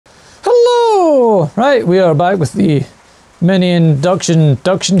So, right, we are back with the mini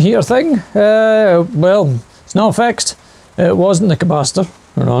induction heater thing. Well, it's not fixed. It wasn't the capacitor.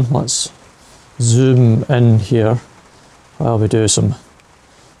 Hold on, let's zoom in here while we do some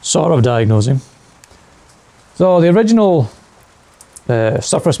sort of diagnosing. So the original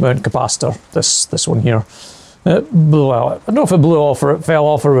surface mount capacitor, this one here, it blew out. I don't know if it blew off or it fell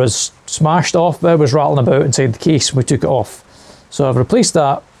off or was smashed off, but it was rattling about inside the case and we took it off. So I've replaced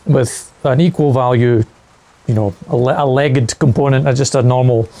that with an equal value, you know, a legged component, just a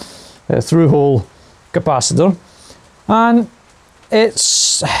normal through-hole capacitor, and it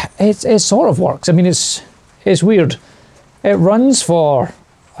sort of works. I mean, it's weird. It runs for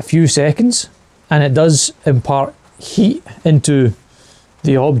a few seconds and it does impart heat into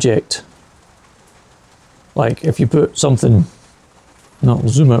the object. Like if you put something, no, I'll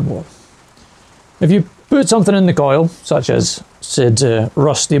zoom out more. If you put something in the coil, such as, said,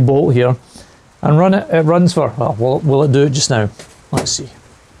 rusty bolt here, and run it, it runs for, well, will it do it just now? Let's see.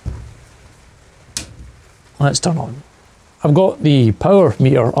 Let's turn on. I've got the power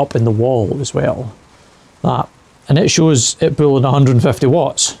meter up in the wall as well, and it shows it pulling 150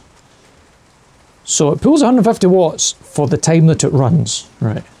 watts. So it pulls 150 watts for the time that it runs,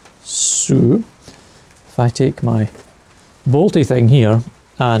 right? So if I take my bolty thing here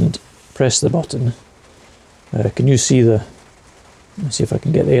and press the button, can you see the, let's see if I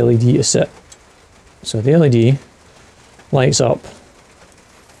can get the LED to sit. So the LED lights up.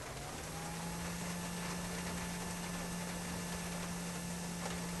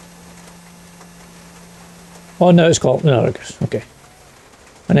 Oh, no, it's called, no, it goes, okay.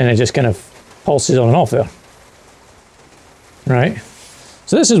 And then it just kind of pulses on and off there. Right.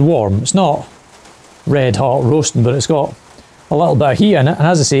 So this is warm. It's not red hot roasting, but it's got a little bit of heat in it. And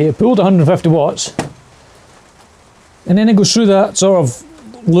as I say, it pulled 150 watts. And then it goes through that sort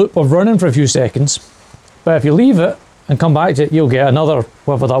of loop of running for a few seconds. But if you leave it and come back to it, you'll get another,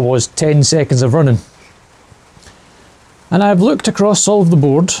 whatever that was, 10 seconds of running. And I've looked across all of the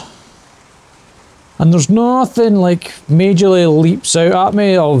board, and there's nothing like majorly leaps out at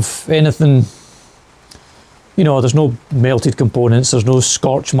me of anything, you know, there's no melted components, there's no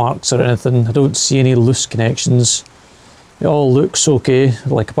scorch marks or anything. I don't see any loose connections. It all looks okay,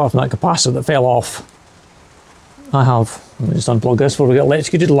 like apart from that capacitor that fell off. Let me just unplug this before we get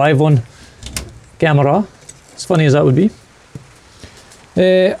electrocuted live on camera, as funny as that would be.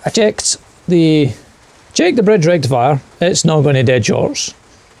 I checked the bridge rectifier. It's not going to dead shorts.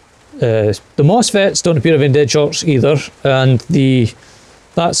 The MOSFETs don't appear to have any dead shorts either, and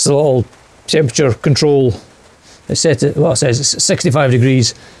that's the little temperature control. It's set at, well, it says it's 65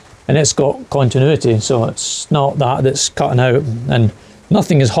 degrees and it's got continuity, so it's not that's cutting out, and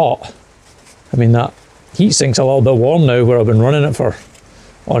nothing is hot. I mean, that heat sink's a little bit warm now where I've been running it for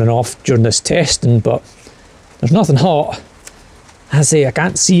on and off during this testing, but there's nothing hot. As I say, I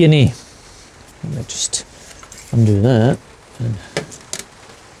can't see any. Let me just undo that. And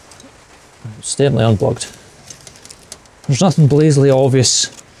it's definitely unplugged. There's nothing blazingly obvious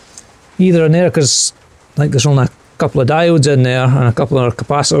either in there, because like there's only a couple of diodes in there and a couple of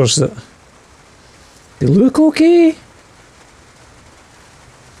capacitors that they look okay.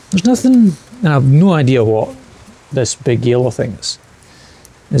 There's nothing, and I have no idea what this big yellow thing is.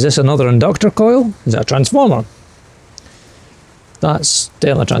 Is this another inductor coil? Is that a transformer? That's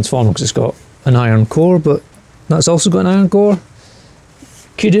definitely a transformer because it's got an iron core, but that's also got an iron core.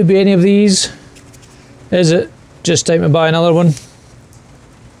 Could it be any of these? Is it just time to buy another one?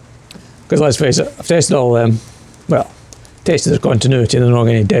 Because let's face it, I've tested all of them. Well, tested their continuity, they're not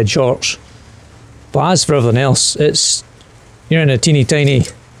getting any dead shorts. But as for everything else, you're in a teeny tiny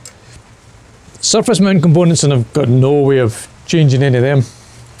surface mount components and I've got no way of changing any of them.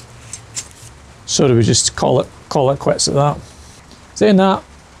 So do we just call it quits at that. Saying that,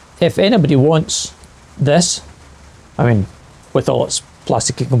 if anybody wants this, I mean, with all its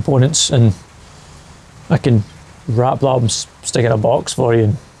plasticky components, and I can wrap that up and stick it in a box for you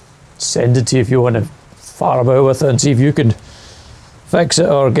and send it to you if you want to far about with it and see if you can fix it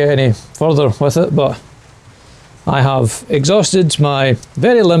or get any further with it. But I have exhausted my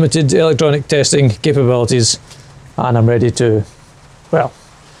very limited electronic testing capabilities and I'm ready to, well,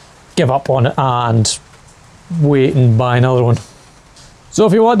 give up on it and wait and buy another one. So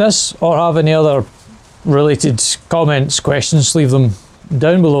if you want this or have any other related comments, questions, leave them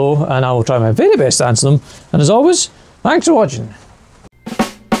down below and I will try my very best to answer them. And as always, thanks for watching.